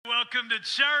Welcome to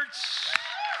church.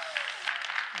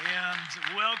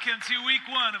 And welcome to week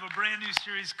one of a brand new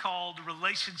series called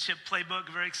Relationship Playbook.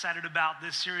 Very excited about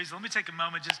this series. Let me take a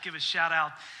moment, just give a shout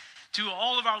out to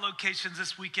all of our locations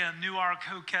this weekend, Newark,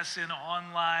 Hockessin,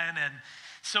 online, and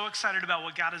so excited about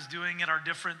what God is doing at our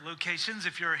different locations.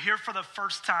 If you're here for the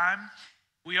first time,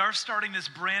 we are starting this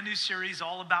brand new series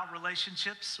all about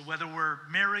relationships. So whether we're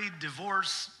married,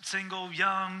 divorced, single,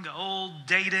 young, old,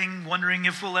 dating, wondering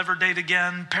if we'll ever date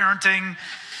again, parenting,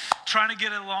 trying to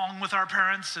get along with our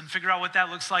parents and figure out what that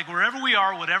looks like. Wherever we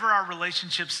are, whatever our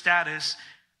relationship status,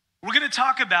 we're going to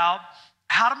talk about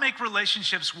how to make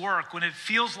relationships work when it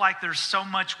feels like there's so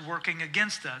much working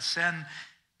against us. And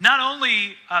not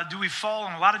only do we fall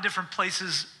in a lot of different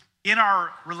places in our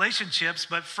relationships,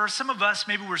 but for some of us,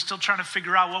 maybe we're still trying to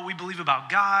figure out what we believe about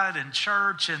God and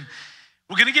church. And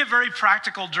we're going to get very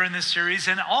practical during this series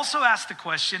and also ask the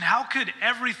question, how could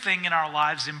everything in our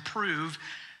lives improve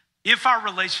if our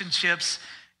relationships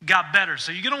got better?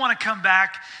 So you're going to want to come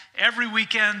back every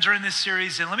weekend during this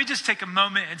series. And let me just take a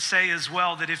moment and say as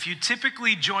well that if you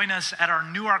typically join us at our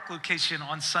Newark location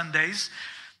on Sundays,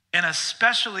 and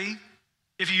especially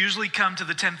if you usually come to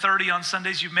the 10:30 on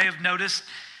Sundays, you may have noticed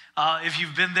if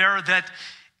you've been there that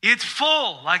it's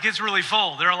full, like it's really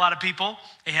full. There are a lot of people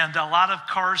and a lot of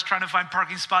cars trying to find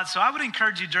parking spots. So I would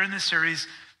encourage you during this series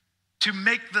to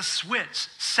make the switch.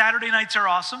 Saturday nights are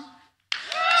awesome.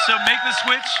 So make the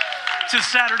switch to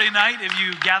Saturday night if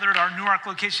you gather at our Newark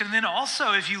location. And then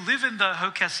also if you live in the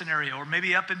Hockessin area or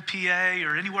maybe up in PA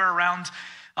or anywhere around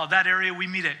that area, we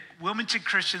meet at Wilmington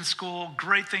Christian School.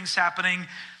 Great things happening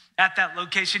at that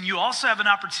location. You also have an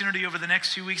opportunity over the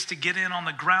next 2 weeks to get in on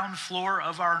the ground floor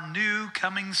of our new,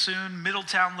 coming soon,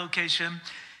 Middletown location.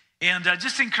 And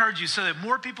just encourage you so that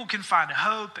more people can find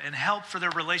hope and help for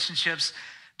their relationships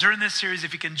during this series.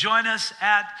 If you can join us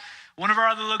at one of our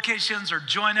other locations or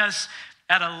join us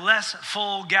at a less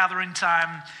full gathering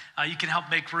time, you can help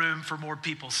make room for more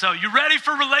people. So you ready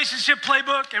for Relationship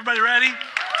Playbook? Everybody ready?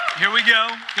 Here we go.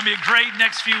 It's going to be a great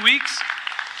next few weeks.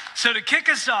 So to kick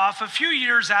us off, a few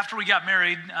years after we got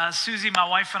married, Susie, my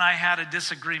wife, and I had a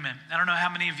disagreement. I don't know how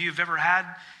many of you have ever had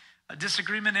a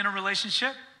disagreement in a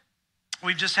relationship.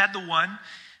 We've just had the one.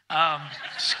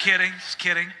 Just kidding.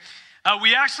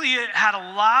 We actually had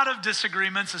a lot of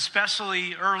disagreements,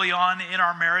 especially early on in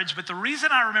our marriage. But the reason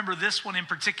I remember this one in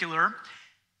particular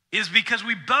is because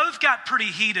we both got pretty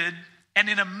heated. And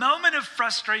in a moment of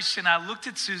frustration, I looked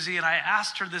at Susie and I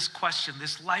asked her this question,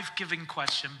 this life-giving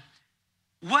question.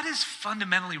 What is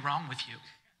fundamentally wrong with you?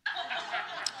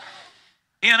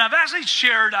 And I've actually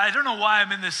shared, I don't know why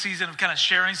I'm in this season of kind of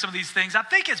sharing some of these things. I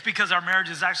think it's because our marriage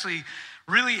is actually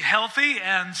really healthy,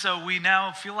 and so we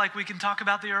now feel like we can talk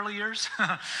about the early years.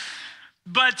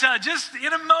 But just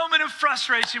in a moment of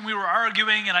frustration, we were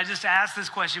arguing, and I just asked this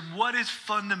question, what is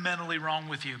fundamentally wrong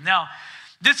with you? Now,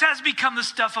 this has become the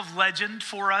stuff of legend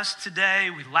for us today.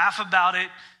 We laugh about it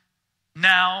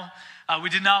now.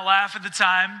 We did not laugh at the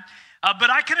time.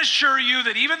 But I can assure you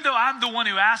that even though I'm the one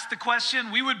who asked the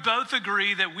question, we would both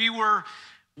agree that we were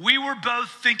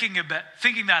both thinking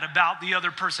that about the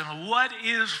other person. What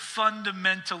is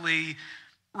fundamentally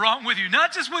wrong with you?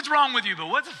 Not just what's wrong with you, but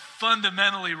what's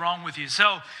fundamentally wrong with you?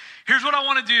 So here's what I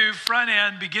want to do, front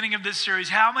end, beginning of this series.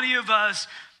 How many of us,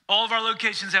 all of our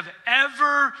locations, have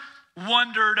ever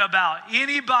wondered about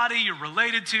anybody you're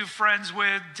related to, friends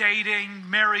with, dating,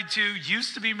 married to,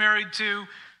 used to be married to?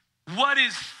 What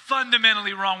is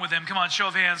fundamentally wrong with them? Come on, show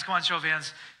of hands. Come on, show of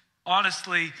hands.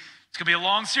 Honestly, it's going to be a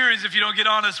long series if you don't get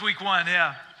honest week one.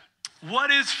 Yeah. What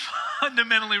is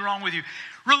fundamentally wrong with you?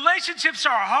 Relationships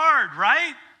are hard,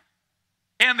 right?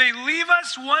 And they leave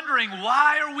us wondering,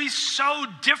 why are we so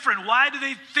different? Why do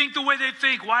they think the way they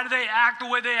think? Why do they act the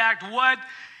way they act? What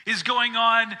is going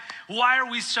on? Why are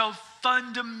we so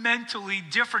fundamentally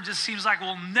different? Just seems like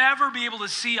we'll never be able to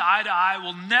see eye to eye.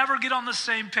 We'll never get on the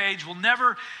same page. We'll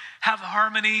never have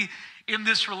harmony in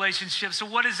this relationship. So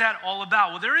what is that all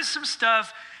about? Well, there is some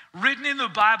stuff written in the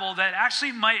Bible that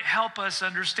actually might help us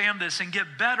understand this and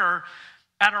get better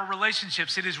at our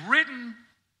relationships. It is written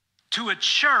to a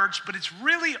church, but it's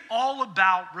really all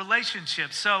about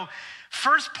relationships. So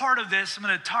first part of this, I'm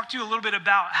going to talk to you a little bit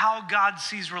about how God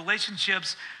sees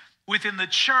relationships within the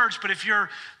church. But if you're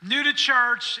new to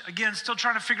church, again, still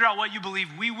trying to figure out what you believe,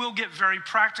 we will get very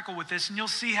practical with this, and you'll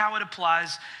see how it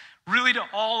applies really to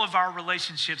all of our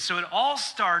relationships. So it all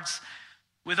starts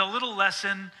with a little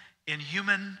lesson in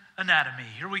human anatomy.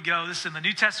 Here we go. This is in the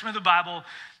New Testament of the Bible.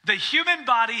 The human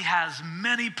body has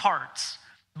many parts,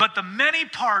 but the many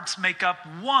parts make up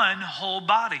one whole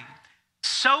body.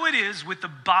 So it is with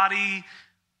the body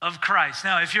of Christ.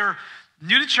 Now, if you're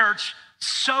new to church,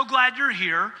 so glad you're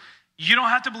here. You don't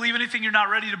have to believe anything you're not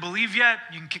ready to believe yet.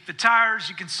 You can kick the tires,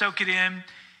 you can soak it in.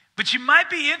 But you might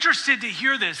be interested to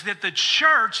hear this, that the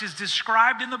church is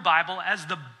described in the Bible as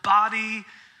the body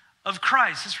of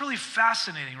Christ. It's really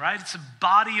fascinating, right? It's a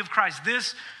body of Christ.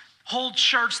 This whole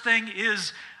church thing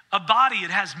is a body. It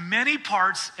has many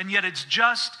parts, and yet it's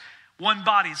just one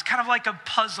body. It's kind of like a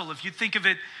puzzle, if you think of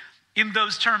it in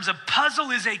those terms. A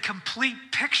puzzle is a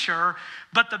complete picture,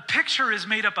 but the picture is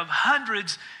made up of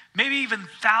hundreds, maybe even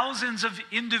thousands of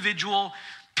individual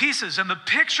pieces. And the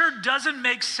picture doesn't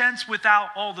make sense without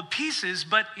all the pieces,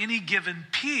 but any given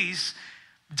piece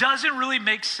doesn't really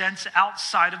make sense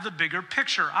outside of the bigger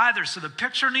picture either. So the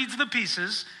picture needs the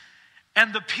pieces,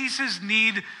 and the pieces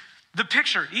need the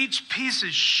picture. Each piece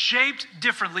is shaped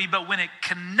differently, but when it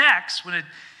connects, when it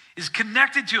is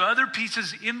connected to other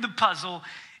pieces in the puzzle,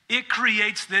 it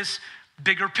creates this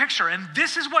bigger picture. And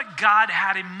this is what God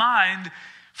had in mind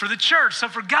for the church. So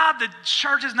for God, the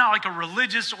church is not like a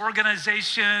religious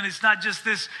organization. It's not just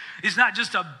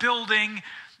a building.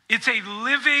 It's a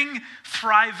living,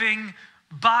 thriving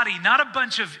body, not a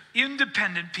bunch of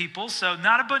independent people. So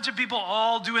not a bunch of people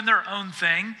all doing their own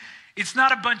thing. It's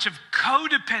not a bunch of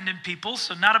codependent people.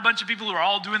 So not a bunch of people who are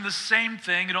all doing the same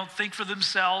thing, who don't think for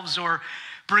themselves or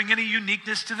bring any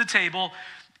uniqueness to the table.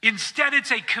 Instead,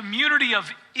 it's a community of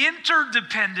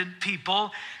interdependent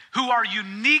people who are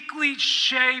uniquely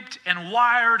shaped and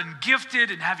wired and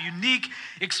gifted and have unique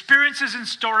experiences and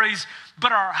stories,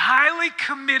 but are highly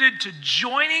committed to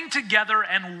joining together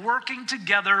and working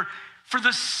together for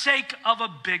the sake of a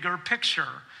bigger picture.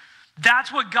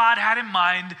 That's what God had in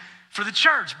mind for the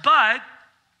church. But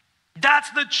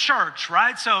that's the church,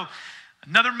 right? So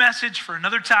another message for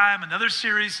another time, another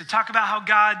series to talk about how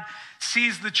God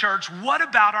sees the church. What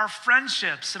about our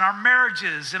friendships and our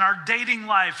marriages and our dating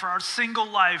life or our single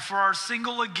life or our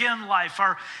single again life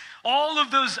or all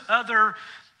of those other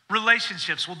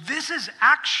relationships? Well, this is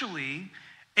actually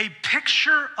a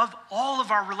picture of all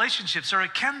of our relationships, or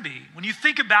it can be. When you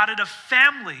think about it, a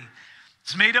family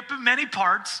is made up of many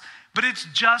parts, but it's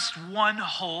just one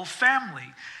whole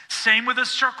family. Same with a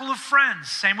circle of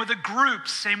friends, same with a group,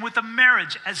 same with a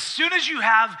marriage. As soon as you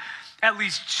have at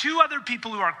least two other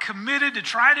people who are committed to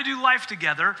try to do life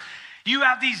together, you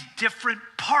have these different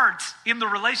parts in the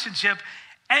relationship,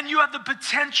 and you have the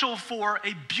potential for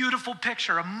a beautiful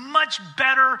picture, a much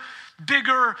better,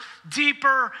 bigger,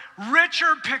 deeper,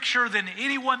 richer picture than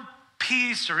any one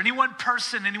piece or any one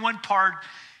person, any one part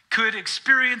could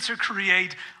experience or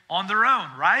create on their own,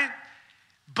 right?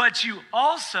 But you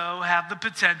also have the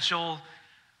potential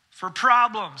for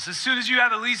problems. As soon as you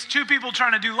have at least two people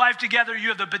trying to do life together, you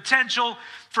have the potential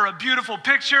for a beautiful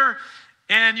picture,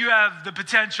 and you have the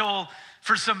potential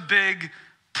for some big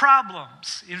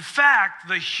problems. In fact,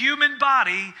 the human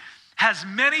body has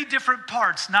many different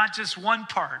parts, not just one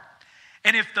part.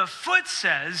 And if the foot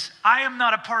says, I am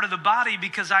not a part of the body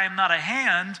because I am not a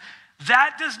hand,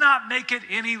 that does not make it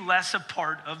any less a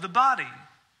part of the body.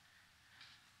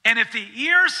 And if the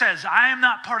ear says, I am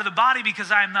not part of the body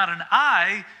because I am not an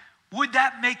eye, would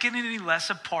that make it any less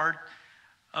a part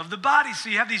of the body? So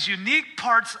you have these unique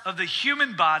parts of the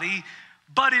human body,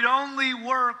 but it only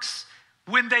works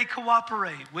when they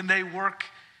cooperate, when they work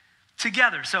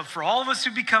together. So for all of us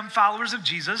who become followers of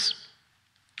Jesus,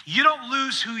 you don't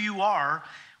lose who you are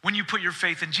when you put your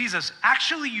faith in Jesus.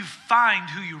 Actually, you find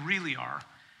who you really are,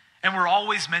 and we're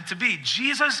always meant to be.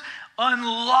 Jesus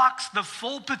unlocks the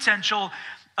full potential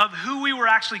of who we were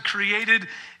actually created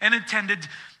and intended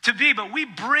to be. But we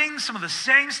bring some of the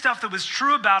same stuff that was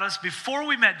true about us before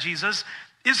we met Jesus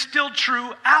is still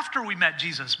true after we met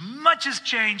Jesus. Much has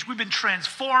changed. We've been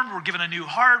transformed. We're given a new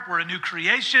heart. We're a new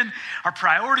creation. Our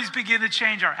priorities begin to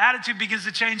change. Our attitude begins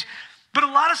to change. But a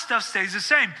lot of stuff stays the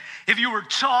same. If you were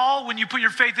tall when you put your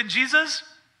faith in Jesus,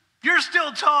 you're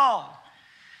still tall.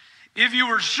 If you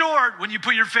were short when you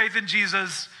put your faith in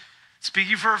Jesus,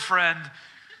 speaking for a friend,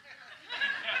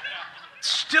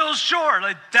 still short.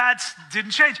 Like that didn't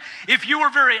change. If you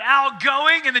were very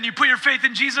outgoing and then you put your faith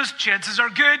in Jesus, chances are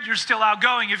good you're still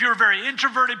outgoing. If you were very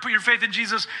introverted, put your faith in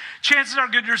Jesus, chances are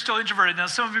good you're still introverted. Now,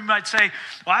 some of you might say,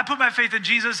 well, I put my faith in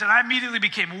Jesus and I immediately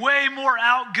became way more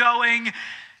outgoing.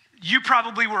 You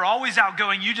probably were always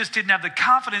outgoing. You just didn't have the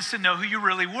confidence to know who you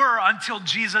really were until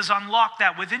Jesus unlocked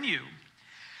that within you.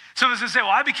 Some of us say, well,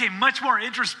 I became much more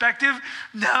introspective.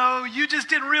 No, you just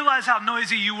didn't realize how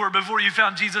noisy you were before you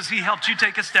found Jesus. He helped you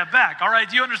take a step back. All right,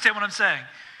 do you understand what I'm saying?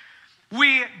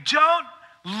 We don't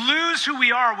lose who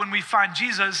we are when we find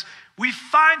Jesus. We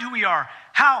find who we are.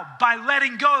 How? By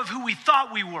letting go of who we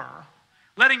thought we were.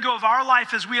 Letting go of our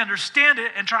life as we understand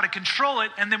it and try to control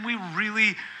it, and then we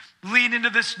really lean into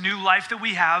this new life that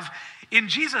we have in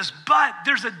Jesus. But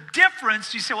there's a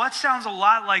difference. You say, well, that sounds a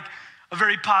lot like a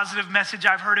very positive message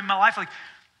I've heard in my life. Like,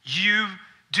 you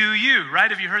do you, right?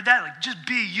 Have you heard that? Like, just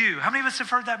be you. How many of us have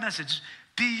heard that message?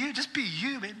 Be you, just be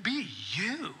you, man. Be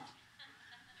you.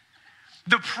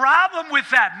 The problem with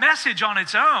that message on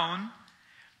its own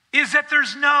is that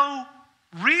there's no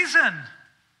reason.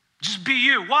 Just be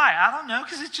you. Why? I don't know,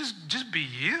 because it's just be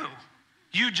you.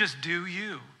 You just do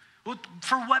you. Well,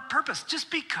 for what purpose?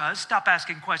 Just because. Stop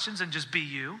asking questions and just be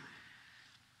you.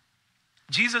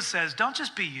 Jesus says, don't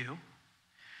just be you.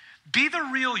 Be the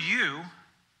real you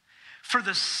for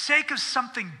the sake of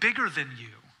something bigger than you.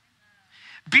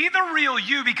 Be the real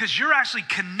you because you're actually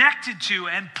connected to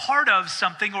and part of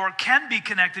something, or can be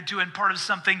connected to and part of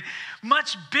something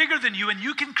much bigger than you, and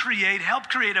you can help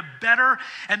create a better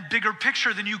and bigger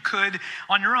picture than you could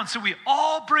on your own. So we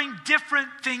all bring different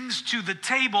things to the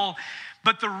table,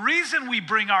 but the reason we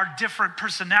bring our different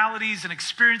personalities and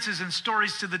experiences and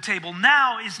stories to the table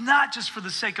now is not just for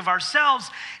the sake of ourselves,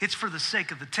 it's for the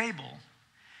sake of the table.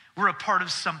 We're a part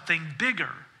of something bigger.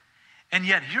 And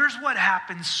yet, here's what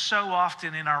happens so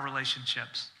often in our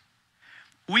relationships.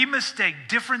 We mistake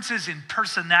differences in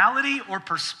personality or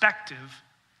perspective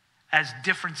as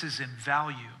differences in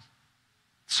value.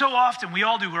 So often, we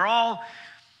all do. We're all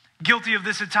guilty of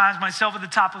this at times, myself at the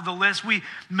top of the list. We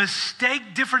mistake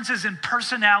differences in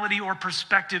personality or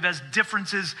perspective as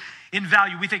differences in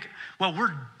value. We think, well,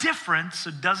 we're different,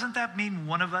 so doesn't that mean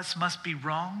one of us must be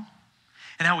wrong?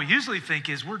 And how we usually think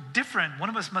is, we're different, one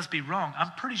of us must be wrong.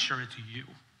 I'm pretty sure it's you.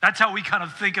 That's how we kind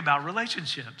of think about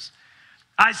relationships.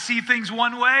 I see things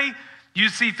one way, you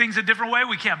see things a different way.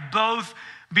 We can't both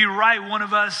be right. One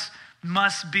of us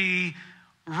must be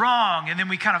wrong. And then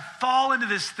we kind of fall into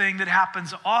this thing that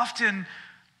happens often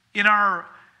in our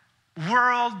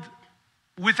world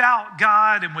without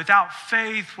God and without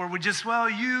faith, where we just, well,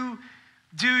 you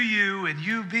do you and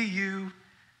you be you,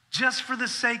 just for the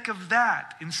sake of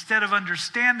that, instead of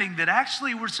understanding that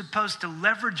actually we're supposed to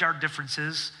leverage our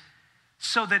differences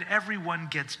so that everyone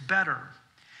gets better.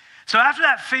 So after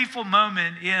that fateful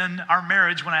moment in our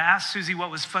marriage, when I asked Susie what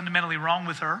was fundamentally wrong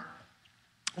with her,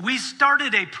 we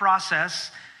started a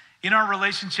process in our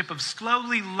relationship of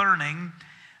slowly learning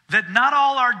that not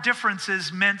all our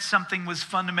differences meant something was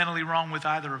fundamentally wrong with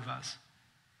either of us.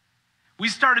 We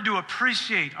started to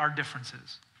appreciate our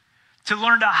differences, to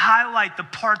learn to highlight the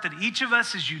part that each of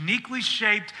us is uniquely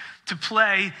shaped to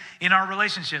play in our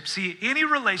relationship. See, any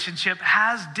relationship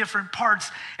has different parts,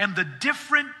 and the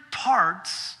different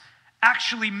parts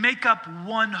actually make up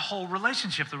one whole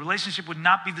relationship. The relationship would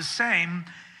not be the same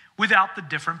without the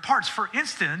different parts. For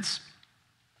instance,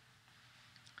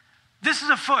 this is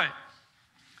a foot.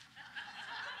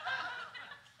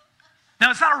 Now,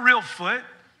 it's not a real foot,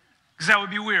 because that would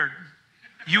be weird.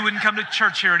 You wouldn't come to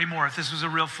church here anymore if this was a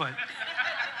real foot.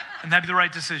 And that'd be the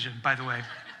right decision, by the way.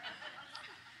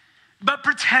 But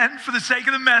pretend, for the sake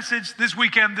of the message this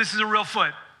weekend, this is a real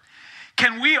foot.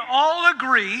 Can we all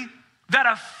agree that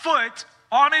a foot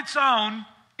on its own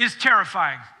is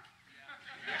terrifying?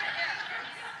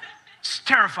 It's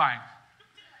terrifying.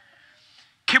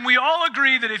 Can we all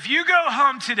agree that if you go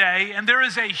home today and there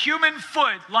is a human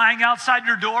foot lying outside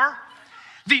your door,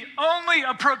 the only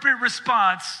appropriate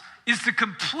response is to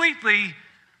completely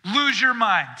lose your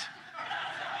mind?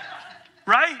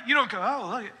 Right? You don't go,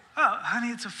 oh, look, oh, honey,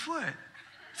 it's a foot.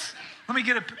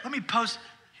 Let me post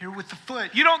here with the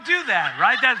foot. You don't do that,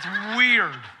 right? That's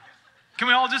weird. Can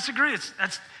we all disagree?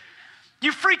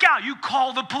 You freak out. You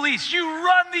call the police. You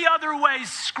run the other way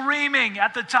screaming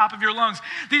at the top of your lungs.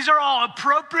 These are all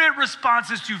appropriate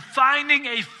responses to finding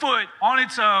a foot on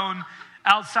its own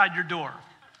outside your door.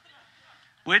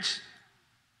 Which,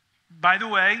 by the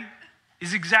way,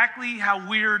 is exactly how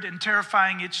weird and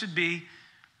terrifying it should be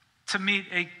to meet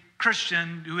a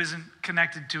Christian who isn't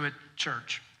connected to a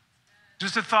church.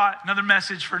 Just a thought, another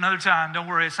message for another time. Don't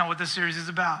worry, it's not what this series is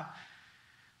about.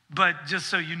 But just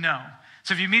so you know.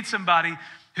 So if you meet somebody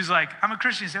who's like, I'm a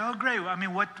Christian, you say, oh, great. I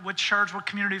mean, what church, what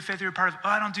community of faith are you a part of? Oh,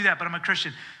 I don't do that, but I'm a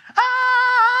Christian.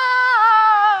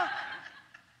 Ah!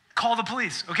 Call the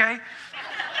police, okay?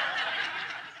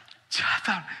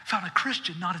 I found a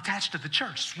Christian not attached to the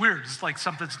church. It's weird. It's like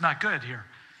something's not good here.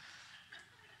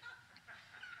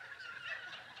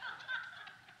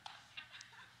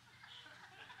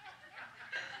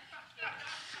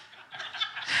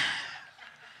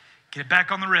 Get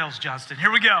back on the rails, Johnston.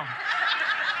 Here we go.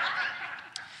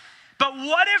 But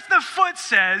what if the foot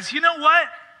says, you know what?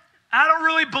 I don't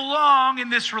really belong in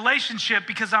this relationship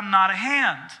because I'm not a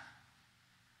hand.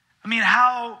 I mean,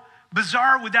 how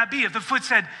bizarre would that be if the foot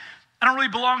said, I don't really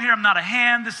belong here, I'm not a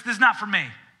hand, this is not for me.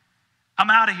 I'm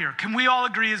out of here. Can we all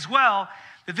agree as well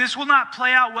that this will not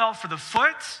play out well for the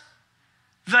foot,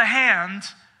 the hand,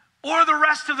 or the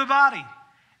rest of the body?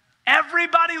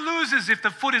 Everybody loses if the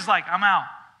foot is like, I'm out.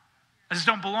 I just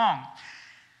don't belong.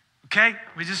 Okay,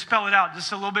 we just spell it out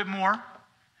just a little bit more.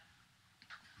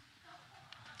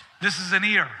 This is an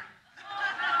ear.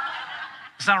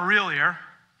 It's not a real ear.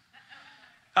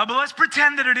 But let's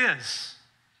pretend that it is.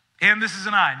 And this is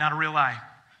an eye, not a real eye.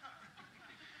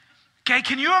 Okay,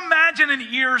 can you imagine an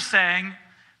ear saying,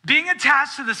 being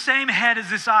attached to the same head as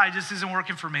this eye just isn't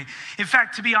working for me? In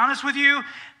fact, to be honest with you,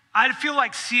 I feel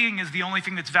like seeing is the only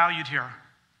thing that's valued here.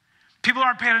 People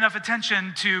aren't paying enough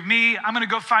attention to me. I'm going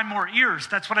to go find more ears.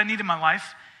 That's what I need in my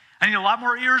life. I need a lot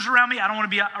more ears around me. I don't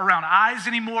want to be around eyes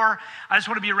anymore. I just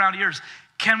want to be around ears.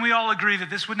 Can we all agree that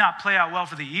this would not play out well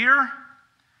for the ear,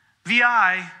 the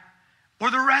eye, or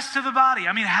the rest of the body?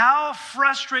 I mean, how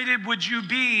frustrated would you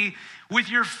be with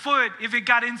your foot if it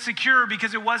got insecure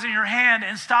because it wasn't your hand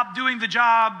and stopped doing the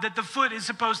job that the foot is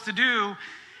supposed to do?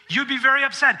 You'd be very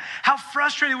upset. How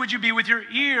frustrated would you be with your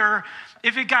ear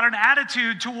if it got an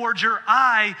attitude towards your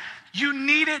eye? You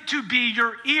need it to be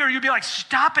your ear. You'd be like,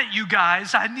 stop it, you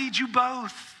guys. I need you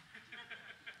both.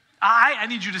 I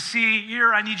need you to see,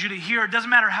 ear, I need you to hear. It doesn't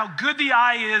matter how good the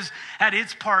eye is at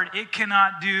its part, it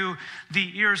cannot do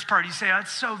the ear's part. You say,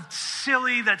 that's so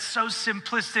silly, that's so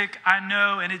simplistic. I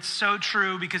know, and it's so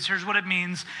true, because here's what it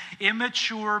means.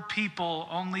 Immature people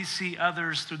only see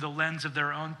others through the lens of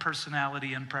their own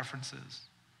personality and preferences.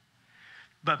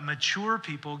 But mature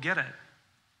people get it.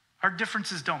 Our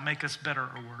differences don't make us better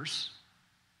or worse.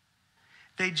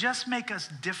 They just make us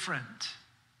different.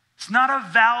 It's not a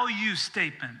value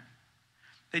statement.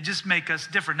 They just make us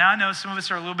different. Now, I know some of us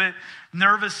are a little bit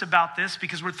nervous about this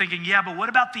because we're thinking, yeah, but what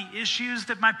about the issues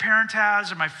that my parent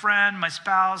has, or my friend, my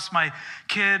spouse, my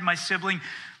kid, my sibling?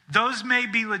 Those may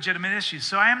be legitimate issues.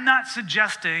 So I am not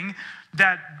suggesting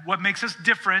that what makes us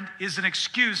different is an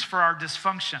excuse for our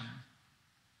dysfunction.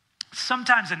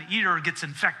 Sometimes an ear gets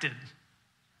infected,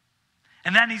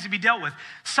 and that needs to be dealt with.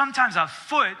 Sometimes a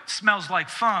foot smells like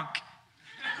funk.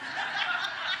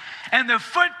 And the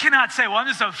foot cannot say, well, I'm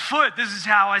just a foot. This is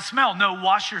how I smell. No,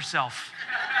 wash yourself.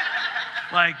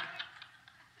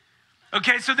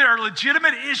 Okay, so there are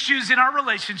legitimate issues in our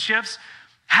relationships,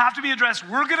 have to be addressed.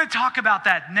 We're going to talk about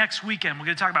that next weekend. We're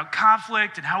going to talk about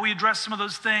conflict and how we address some of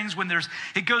those things when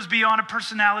it goes beyond a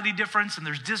personality difference and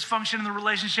there's dysfunction in the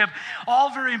relationship. All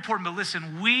very important. But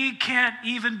listen, we can't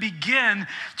even begin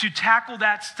to tackle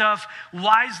that stuff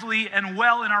wisely and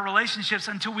well in our relationships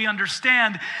until we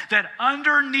understand that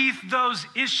underneath those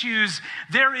issues,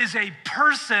 there is a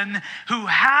person who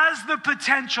has the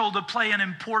potential to play an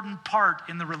important part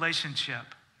in the relationship.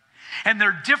 And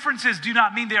their differences do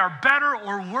not mean they are better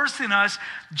or worse than us,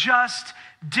 just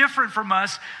different from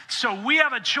us. So we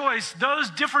have a choice. Those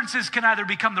differences can either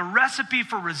become the recipe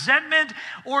for resentment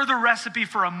or the recipe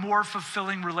for a more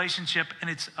fulfilling relationship, and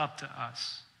it's up to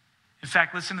us. In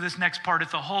fact, listen to this next part.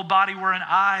 If the whole body were an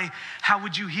eye, how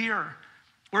would you hear?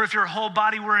 Or if your whole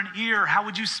body were an ear, how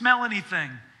would you smell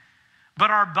anything? But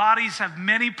our bodies have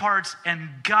many parts, and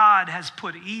God has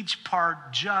put each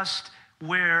part just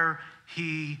where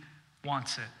He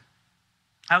wants it.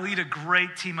 I lead a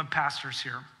great team of pastors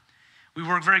here. We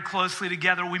work very closely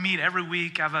together. We meet every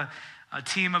week. I have a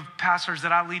team of pastors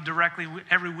that I lead directly.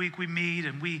 Every week we meet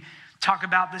and we talk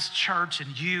about this church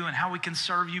and you and how we can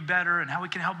serve you better and how we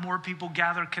can help more people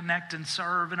gather, connect, and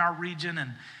serve in our region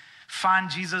and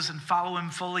find Jesus and follow Him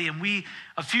fully. And we,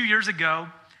 a few years ago,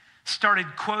 started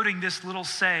quoting this little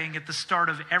saying at the start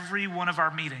of every one of our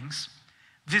meetings.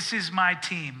 This is my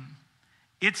team.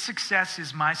 Its success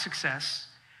is my success.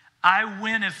 I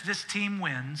win if this team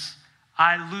wins.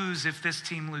 I lose if this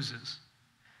team loses.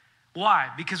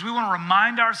 Why? Because we want to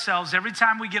remind ourselves every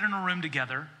time we get in a room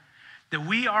together that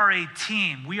we are a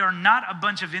team. We are not a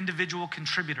bunch of individual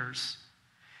contributors.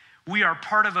 We are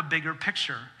part of a bigger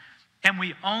picture. And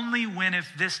we only win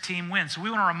if this team wins. So we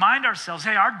want to remind ourselves,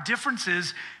 hey, our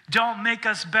differences don't make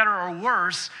us better or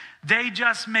worse. They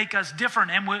just make us different.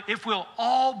 And if we'll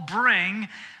all bring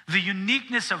the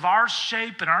uniqueness of our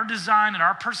shape and our design and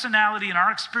our personality and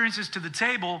our experiences to the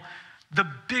table, the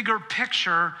bigger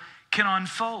picture can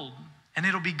unfold and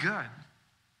it'll be good.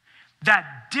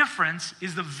 That difference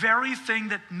is the very thing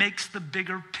that makes the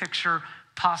bigger picture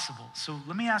possible. So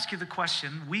let me ask you the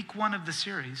question, week 1 of the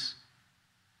series.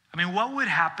 What would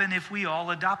happen if we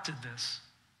all adopted this?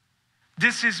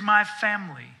 This is my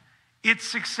family. Its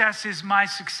success is my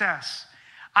success.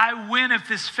 I win if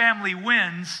this family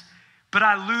wins, but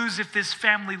I lose if this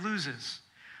family loses.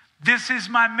 This is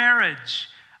my marriage.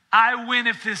 I win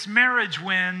if this marriage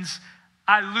wins.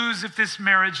 I lose if this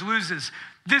marriage loses.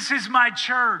 This is my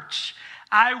church.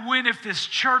 I win if this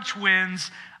church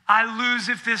wins. I lose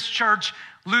if this church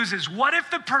loses. What if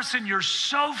the person you're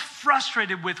so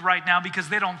frustrated with right now because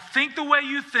they don't think the way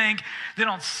you think, they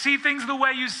don't see things the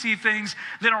way you see things,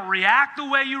 they don't react the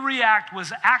way you react,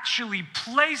 was actually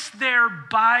placed there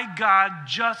by God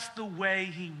just the way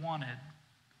he wanted?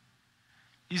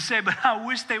 You say, but I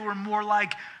wish they were more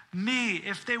like me.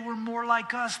 If they were more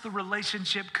like us, the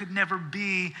relationship could never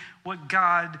be what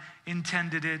God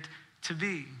intended it to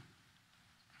be.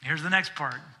 Here's the next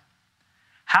part.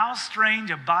 How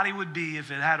strange a body would be if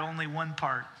it had only one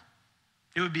part.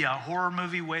 It would be a horror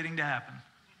movie waiting to happen.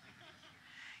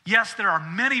 Yes, there are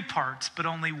many parts, but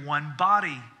only one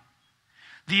body.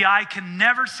 The eye can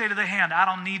never say to the hand, I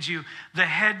don't need you. The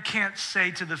head can't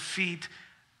say to the feet,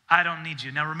 I don't need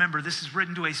you. Now remember, this is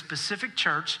written to a specific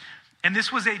church, and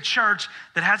this was a church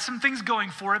that had some things going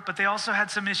for it, but they also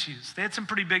had some issues. They had some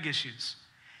pretty big issues.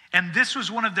 And this was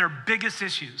one of their biggest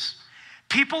issues.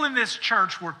 People in this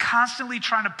church were constantly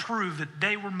trying to prove that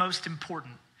they were most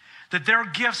important, that their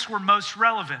gifts were most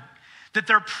relevant, that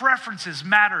their preferences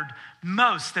mattered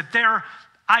most, that their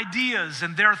ideas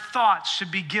and their thoughts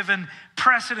should be given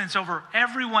precedence over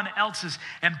everyone else's.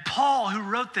 And Paul, who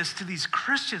wrote this to these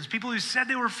Christians, people who said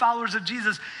they were followers of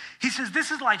Jesus, he says this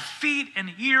is like feet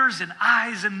and ears and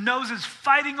eyes and noses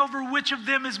fighting over which of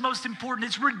them is most important.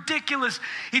 It's ridiculous.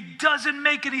 It doesn't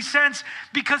make any sense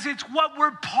because it's what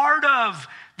we're part of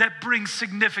that brings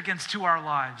significance to our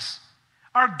lives.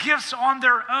 Our gifts on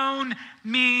their own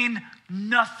mean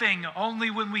nothing.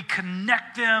 Only when we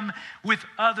connect them with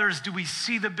others do we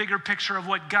see the bigger picture of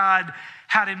what God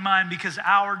had in mind, because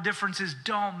our differences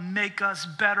don't make us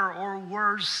better or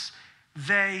worse.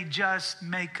 They just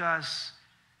make us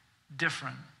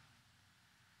different.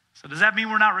 So does that mean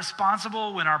we're not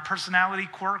responsible when our personality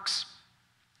quirks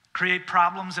create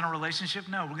problems in a relationship?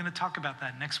 No, we're going to talk about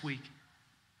that next week.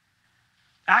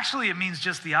 Actually, it means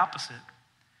just the opposite.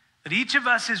 That each of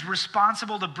us is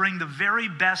responsible to bring the very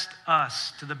best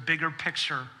us to the bigger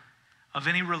picture of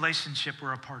any relationship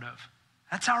we're a part of.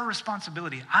 That's our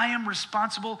responsibility. I am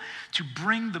responsible to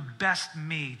bring the best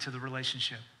me to the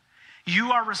relationship.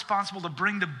 You are responsible to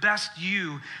bring the best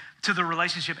you to the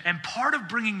relationship. And part of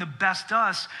bringing the best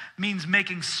us means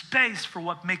making space for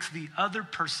what makes the other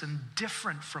person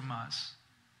different from us,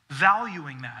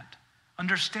 valuing that,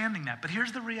 understanding that. But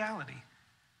here's the reality.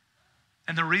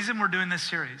 And the reason we're doing this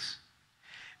series,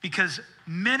 because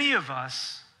many of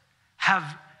us have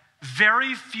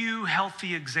very few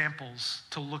healthy examples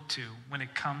to look to when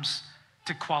it comes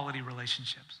to quality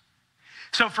relationships.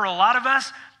 So for a lot of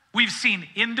us, we've seen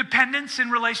independence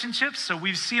in relationships. So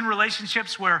we've seen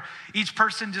relationships where each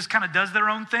person just kind of does their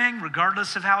own thing,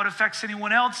 regardless of how it affects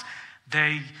anyone else.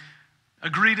 They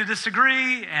agree to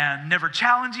disagree and never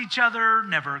challenge each other,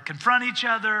 never confront each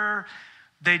other.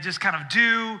 They just kind of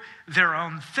do their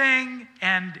own thing,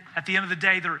 and at the end of the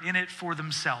day, they're in it for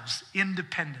themselves.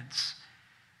 Independence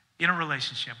in a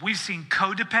relationship. We've seen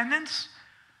codependence,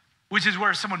 which is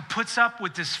where someone puts up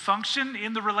with dysfunction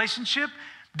in the relationship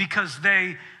because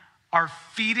they are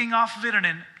feeding off of it in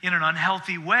an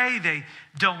unhealthy way. They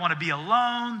don't want to be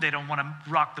alone. They don't want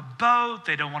to rock the boat.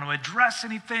 They don't want to address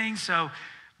anything, so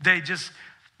they just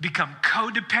become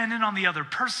codependent on the other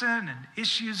person, and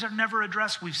issues are never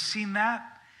addressed. We've seen that.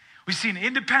 We've seen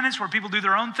independence where people do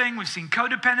their own thing. We've seen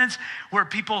codependence where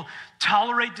people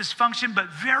tolerate dysfunction, but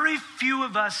very few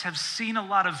of us have seen a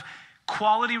lot of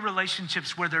quality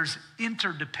relationships where there's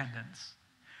interdependence.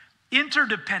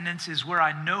 Interdependence is where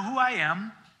I know who I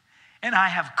am and I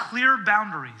have clear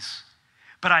boundaries,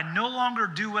 but I no longer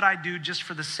do what I do just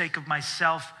for the sake of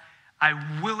myself. I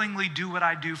willingly do what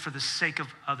I do for the sake of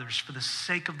others, for the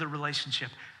sake of the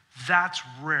relationship. That's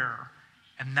rare.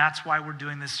 And that's why we're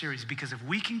doing this series, because if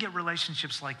we can get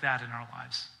relationships like that in our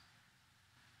lives,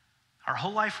 our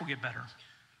whole life will get better.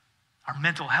 Our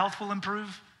mental health will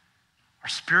improve. Our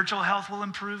spiritual health will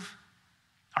improve.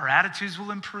 Our attitudes will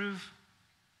improve.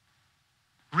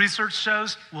 Research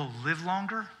shows we'll live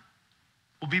longer.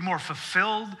 We'll be more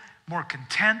fulfilled, more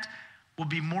content. We'll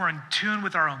be more in tune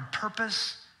with our own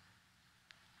purpose.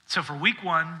 So for week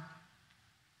one,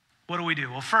 what do?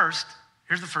 Well, first,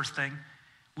 here's the first thing.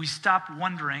 We stop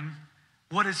wondering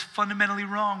what is fundamentally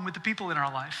wrong with the people in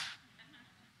our life.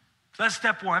 So that's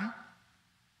step one.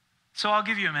 So I'll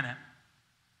give you a minute.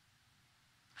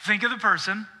 Think of the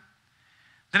person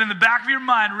that in the back of your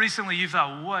mind recently you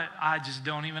thought, what? I just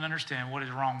don't even understand what is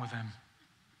wrong with him.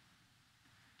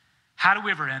 How do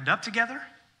we ever end up together?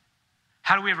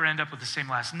 How do we ever end up with the same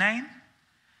last name?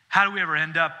 How do we ever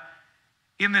end up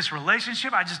in this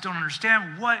relationship. I just don't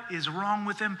understand what is wrong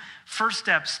with him. First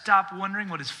step, stop wondering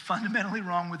what is fundamentally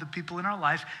wrong with the people in our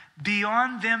life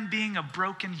beyond them being a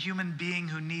broken human being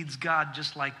who needs God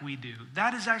just like we do.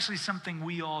 That is actually something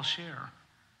we all share.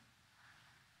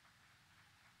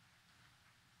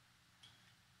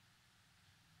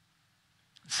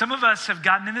 Some of us have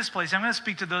gotten in this place. I'm going to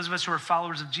speak to those of us who are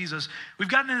followers of Jesus. We've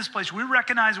gotten in this place. We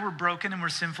recognize we're broken and we're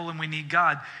sinful and we need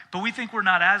God, but we think we're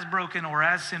not as broken or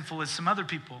as sinful as some other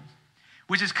people,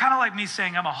 which is kind of like me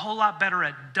saying I'm a whole lot better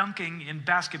at dunking in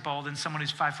basketball than someone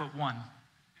who's 5'1".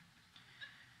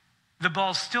 The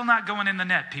ball's still not going in the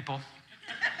net, people.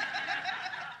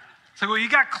 So well, you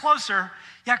got closer.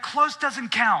 Yeah, close doesn't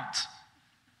count.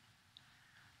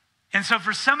 And so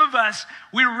for some of us,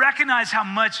 we recognize how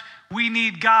much we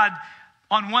need God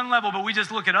on one level, but we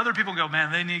just look at other people and go,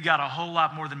 man, they need God a whole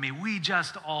lot more than me. We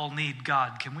just all need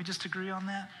God. Can we just agree on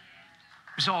that?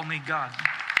 We just all need God.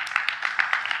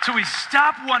 So we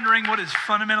stop wondering what is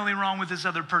fundamentally wrong with this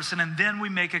other person, and then we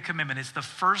make a commitment. It's the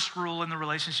first rule in the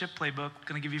relationship playbook. I'm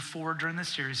going to give you 4 during this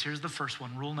series. Here's the first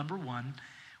one. Rule number 1,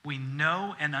 we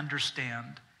know and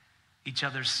understand each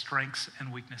other's strengths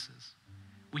and weaknesses.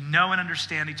 We know and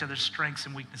understand each other's strengths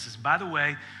and weaknesses. By the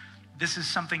way, this is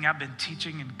something I've been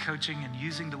teaching and coaching and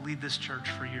using to lead this church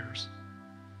for years.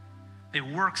 It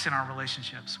works in our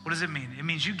relationships. What does it mean? It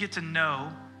means you get to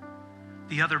know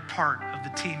the other part of the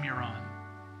team you're on,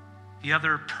 the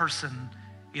other person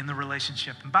in the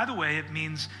relationship. And by the way, it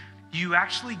means you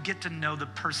actually get to know the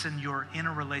person you're in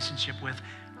a relationship with,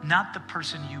 not the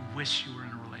person you wish you were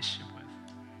in a relationship with.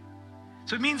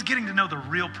 So it means getting to know the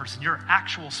real person, your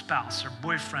actual spouse or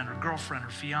boyfriend or girlfriend or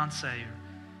fiance,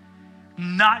 or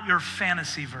not your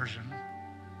fantasy version.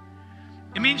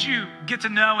 It means you get to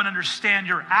know and understand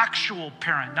your actual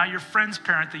parent, not your friend's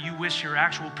parent that you wish your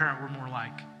actual parent were more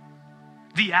like.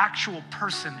 The actual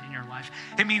person in your life.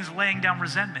 It means laying down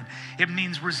resentment. It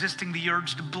means resisting the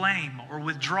urge to blame or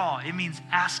withdraw. It means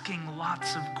asking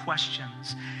lots of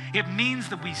questions. It means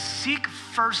that we seek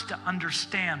first to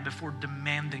understand before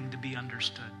demanding to be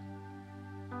understood.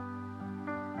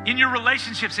 In your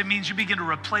relationships, it means you begin to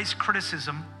replace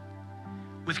criticism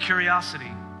with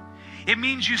curiosity. It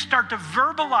means you start to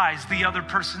verbalize the other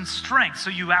person's strengths. So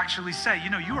you actually say,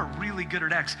 you are really good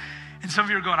at X. And some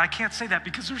of you are going, I can't say that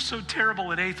because they're so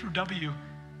terrible at A through W.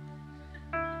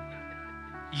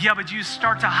 Yeah, but you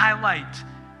start to highlight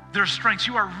their strengths.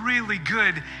 You are really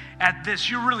good at this.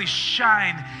 You really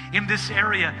shine in this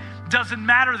area. Doesn't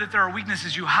matter that there are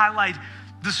weaknesses. You highlight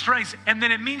the strengths. And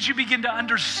then it means you begin to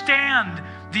understand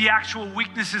the actual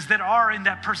weaknesses that are in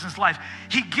that person's life.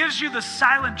 He gives you the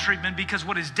silent treatment because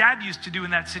what his dad used to do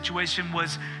in that situation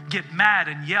was get mad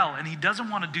and yell, and he doesn't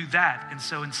want to do that. And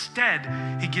so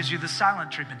instead, he gives you the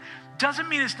silent treatment. Doesn't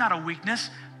mean it's not a weakness.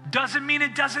 Doesn't mean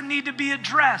it doesn't need to be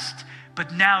addressed.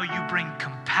 But now you bring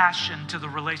compassion to the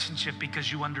relationship because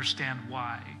you understand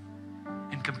why.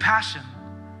 And compassion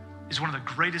is one of the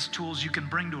greatest tools you can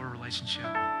bring to a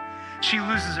relationship. She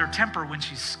loses her temper when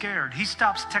she's scared. He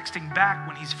stops texting back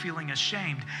when he's feeling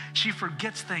ashamed. She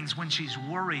forgets things when she's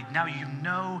worried. Now you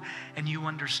know and you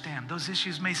understand. Those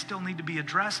issues may still need to be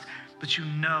addressed, but you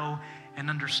know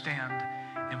and understand.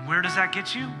 And where does that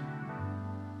get you?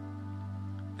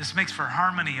 This makes for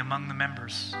harmony among the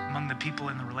members, among the people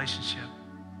in the relationship.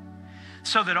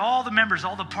 So that all the members,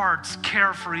 all the parts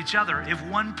care for each other. If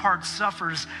one part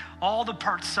suffers, all the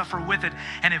parts suffer with it.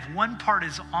 And if one part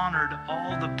is honored,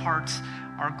 all the parts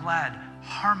are glad.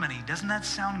 Harmony, doesn't that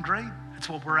sound great? That's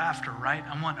what we're after, right?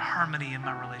 I want harmony in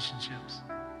my relationships.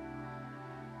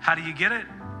 How do you get it?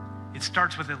 It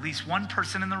starts with at least one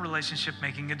person in the relationship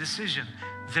making a decision.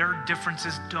 Their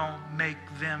differences don't make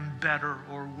them better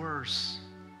or worse.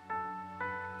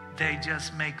 They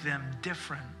just make them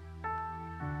different.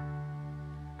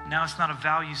 Now it's not a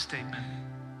value statement.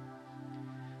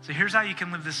 So here's how you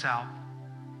can live this out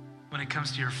when it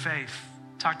comes to your faith.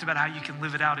 Talked about how you can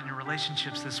live it out in your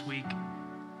relationships this week.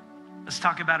 Let's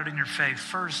talk about it in your faith.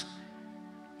 First,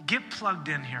 get plugged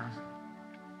in here.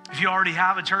 If you already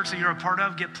have a church that you're a part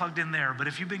of, get plugged in there. But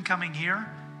if you've been coming here,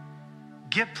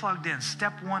 get plugged in.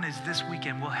 Step 1 is this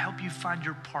weekend. We'll help you find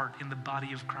your part in the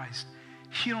body of Christ.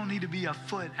 You don't need to be a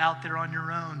foot out there on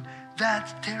your own.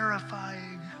 That's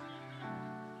terrifying.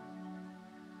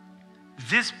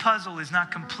 This puzzle is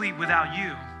not complete without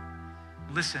you.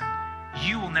 Listen,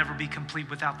 you will never be complete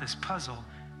without this puzzle.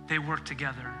 They work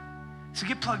together. So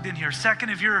get plugged in here. Second,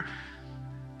 if you're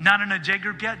not in a J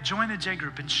group yet, join a J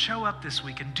group and show up this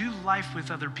week and do life with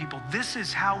other people. This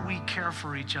is how we care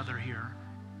for each other here.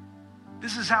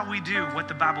 This is how we do what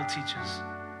the Bible teaches.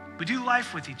 We do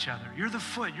life with each other. You're the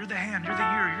foot, you're the hand, you're the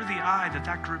ear, you're the eye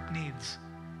that group needs.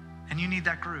 and you need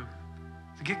that group.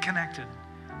 So get connected.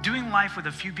 Doing life with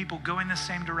a few people going the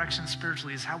same direction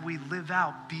spiritually is how we live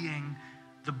out being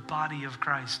the body of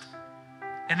Christ.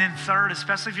 And then third,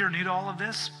 especially if you're new to all of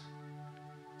this,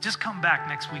 just come back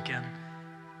next weekend.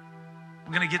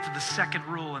 We're going to get to the second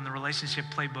rule in the relationship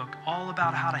playbook, all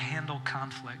about how to handle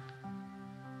conflict.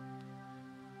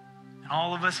 And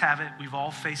all of us have it. We've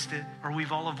all faced it, or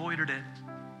we've all avoided it.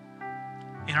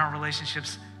 In our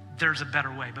relationships, there's a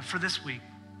better way. But for this week,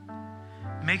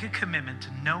 make a commitment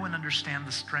to know and understand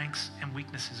the strengths and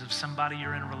weaknesses of somebody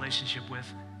you're in a relationship with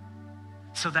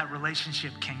so that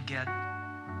relationship can get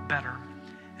better.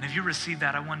 And if you receive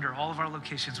that, I wonder, all of our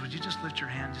locations, would you just lift your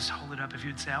hand, just hold it up if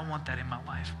you'd say, I want that in my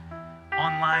life.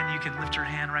 Online, you can lift your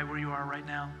hand right where you are right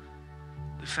now.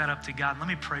 Lift that up to God. Let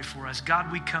me pray for us.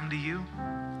 God, we come to you.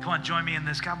 Come on, join me in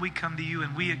this. God, we come to you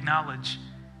and we acknowledge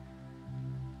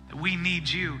that we need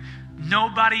you.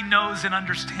 Nobody knows and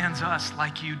understands us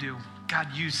like you do. God,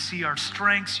 you see our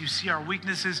strengths, you see our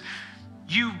weaknesses.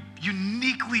 You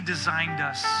uniquely designed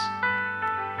us,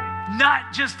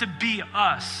 not just to be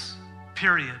us,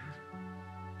 period,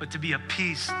 but to be a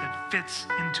piece that fits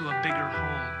into a bigger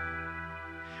whole.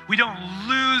 We don't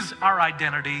lose our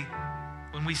identity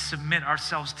when we submit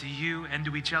ourselves to you and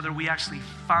to each other. We actually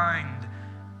find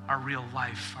our real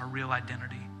life, our real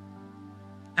identity.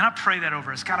 And I pray that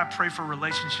over us. God, I pray for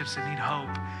relationships that need hope.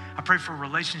 I pray for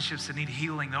relationships that need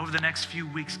healing. Over the next few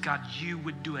weeks, God, you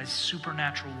would do a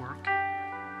supernatural work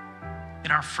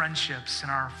in our friendships, in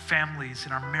our families,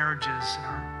 in our marriages,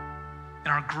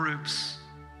 in our groups.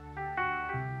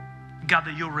 God,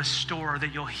 that you'll restore,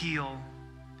 that you'll heal,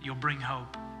 that you'll bring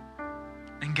hope.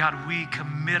 And God, we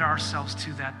commit ourselves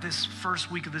to that. This first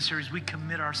week of the series, we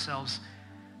commit ourselves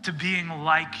to being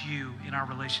like you in our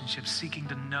relationships, seeking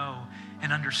to know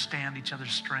and understand each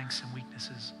other's strengths and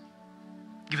weaknesses.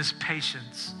 Give us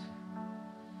patience,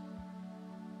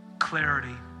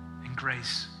 clarity, and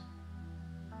grace.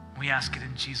 We ask it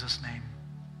in Jesus' name.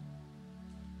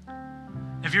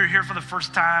 If you're here for the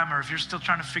first time, or if you're still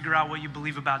trying to figure out what you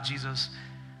believe about Jesus,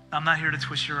 I'm not here to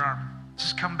twist your arm.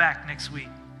 Just come back next week.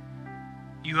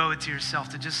 You owe it to yourself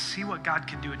to just see what God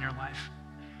can do in your life.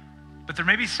 But there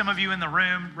may be some of you in the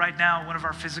room right now, one of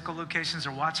our physical locations,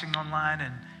 or watching online,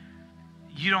 and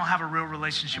you don't have a real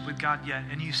relationship with God yet,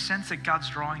 and you sense that God's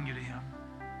drawing you to him.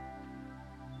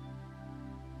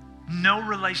 No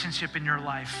relationship in your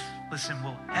life, listen,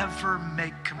 will ever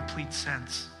make complete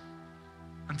sense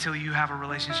until you have a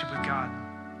relationship with God.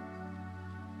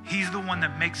 He's the one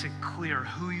that makes it clear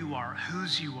who you are,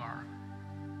 whose you are,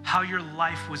 how your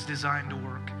life was designed to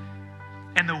work.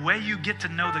 And the way you get to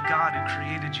know the God who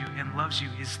created you and loves you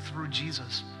is through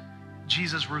Jesus.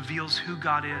 Jesus reveals who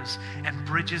God is and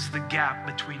bridges the gap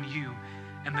between you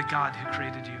and the God who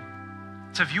created you.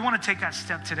 So if you want to take that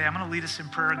step today, I'm going to lead us in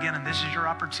prayer again, and this is your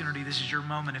opportunity, this is your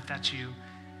moment, if that's you,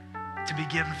 to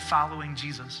begin following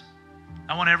Jesus.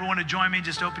 I want everyone to join me.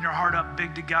 Just open your heart up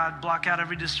big to God, block out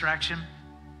every distraction.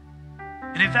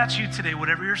 And if that's you today,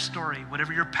 whatever your story,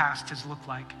 whatever your past has looked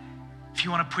like, if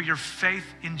you want to put your faith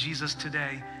in Jesus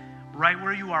today, right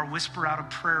where you are, whisper out a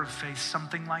prayer of faith,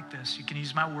 something like this. You can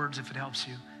use my words if it helps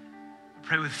you.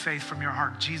 Pray with faith from your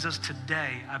heart. Jesus,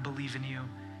 today I believe in you.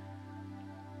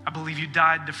 I believe you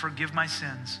died to forgive my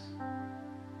sins.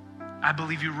 I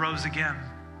believe you rose again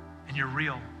and you're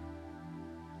real.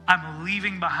 I'm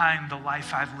leaving behind the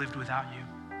life I've lived without you.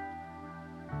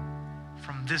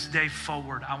 From this day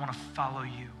forward, I want to follow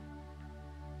you.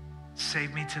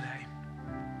 Save me today.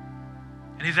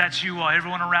 And if that's you, while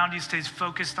everyone around you stays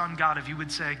focused on God, if you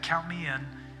would say, count me in,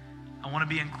 I want to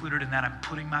be included in that. I'm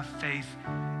putting my faith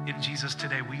in Jesus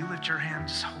today. Will you lift your hand?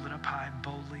 Just hold it up high and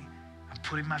boldly. I'm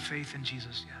putting my faith in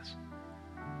Jesus, yes.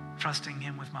 Trusting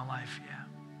him with my life, yeah.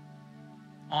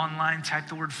 Online, type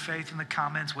the word faith in the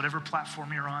comments, whatever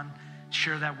platform you're on,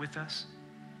 share that with us.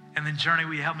 And then Journey,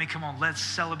 will you help me? Come on, let's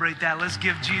celebrate that. Let's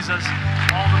give Jesus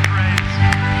all the praise.